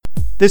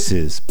This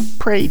is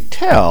Pray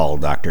Tell,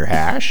 Dr.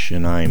 Hash,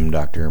 and I'm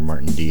Dr.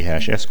 Martin D.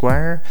 Hash,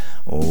 Esquire,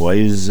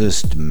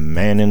 wisest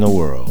man in the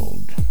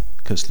world,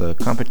 'cause the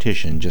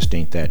competition just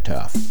ain't that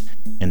tough.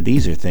 And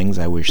these are things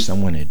I wish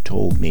someone had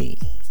told me.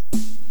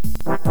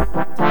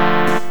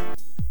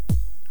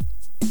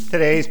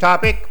 Today's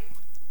topic,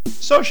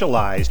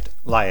 socialized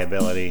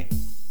liability.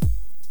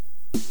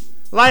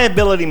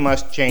 Liability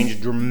must change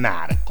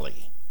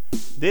dramatically.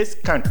 This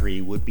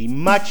country would be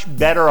much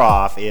better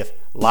off if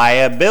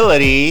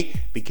liability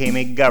became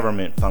a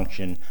government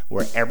function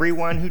where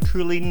everyone who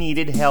truly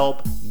needed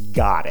help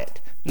got it.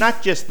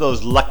 Not just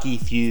those lucky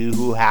few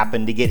who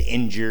happen to get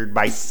injured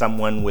by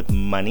someone with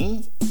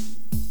money.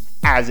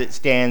 As it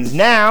stands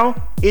now,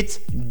 it's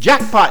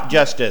jackpot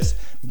justice,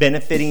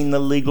 benefiting the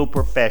legal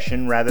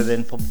profession rather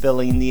than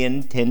fulfilling the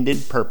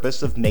intended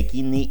purpose of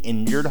making the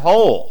injured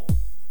whole.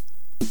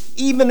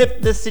 Even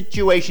if the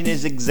situation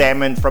is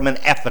examined from an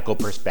ethical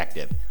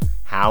perspective,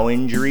 how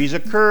injuries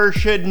occur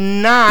should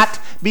not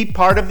be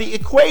part of the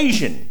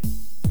equation.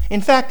 In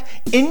fact,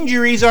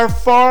 injuries are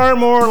far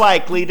more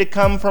likely to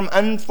come from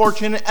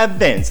unfortunate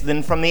events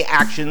than from the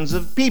actions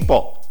of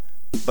people.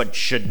 But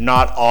should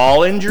not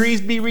all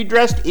injuries be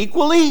redressed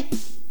equally?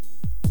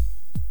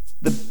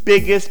 The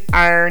biggest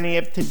irony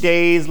of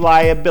today's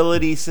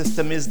liability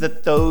system is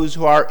that those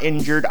who are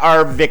injured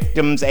are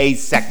victims a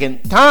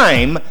second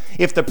time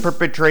if the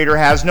perpetrator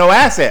has no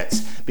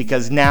assets,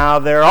 because now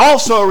they're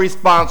also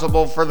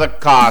responsible for the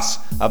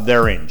costs of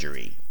their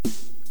injury.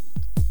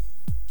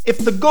 If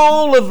the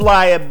goal of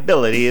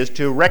liability is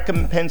to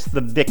recompense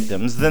the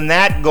victims, then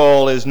that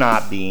goal is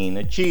not being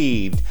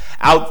achieved.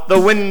 Out the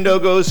window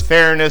goes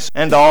fairness,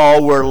 and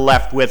all we're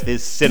left with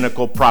is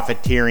cynical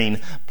profiteering,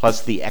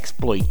 plus the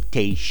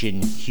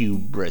exploitation,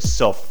 hubris,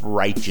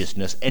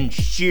 self-righteousness, and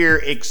sheer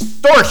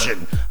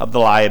extortion of the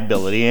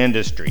liability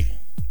industry.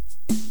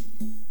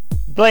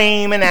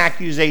 Blame and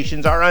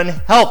accusations are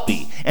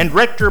unhealthy, and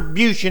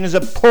retribution is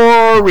a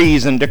poor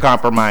reason to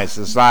compromise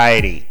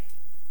society.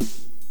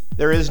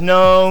 There is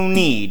no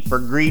need for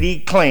greedy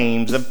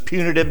claims of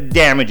punitive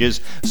damages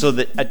so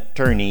that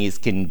attorneys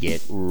can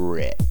get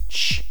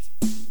rich.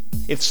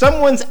 If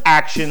someone's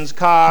actions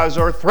cause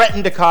or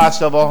threaten to cause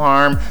civil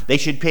harm, they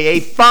should pay a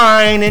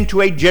fine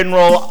into a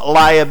general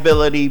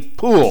liability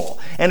pool.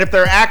 And if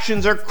their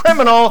actions are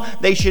criminal,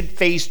 they should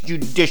face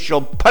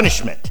judicial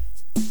punishment.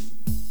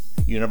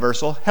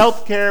 Universal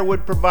health care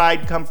would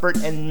provide comfort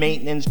and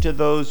maintenance to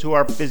those who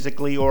are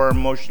physically or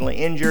emotionally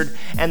injured,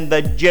 and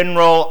the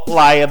general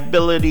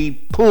liability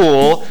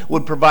pool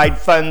would provide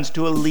funds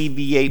to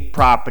alleviate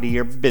property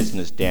or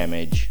business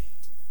damage.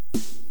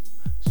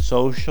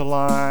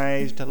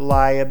 Socialized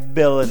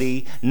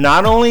liability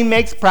not only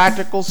makes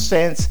practical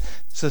sense,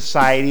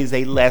 society is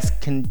a less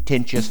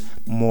contentious,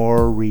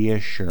 more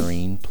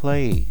reassuring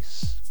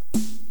place.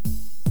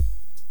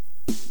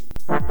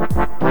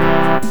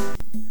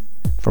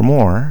 For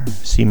more,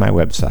 see my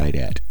website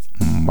at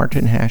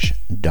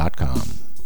martinhash.com.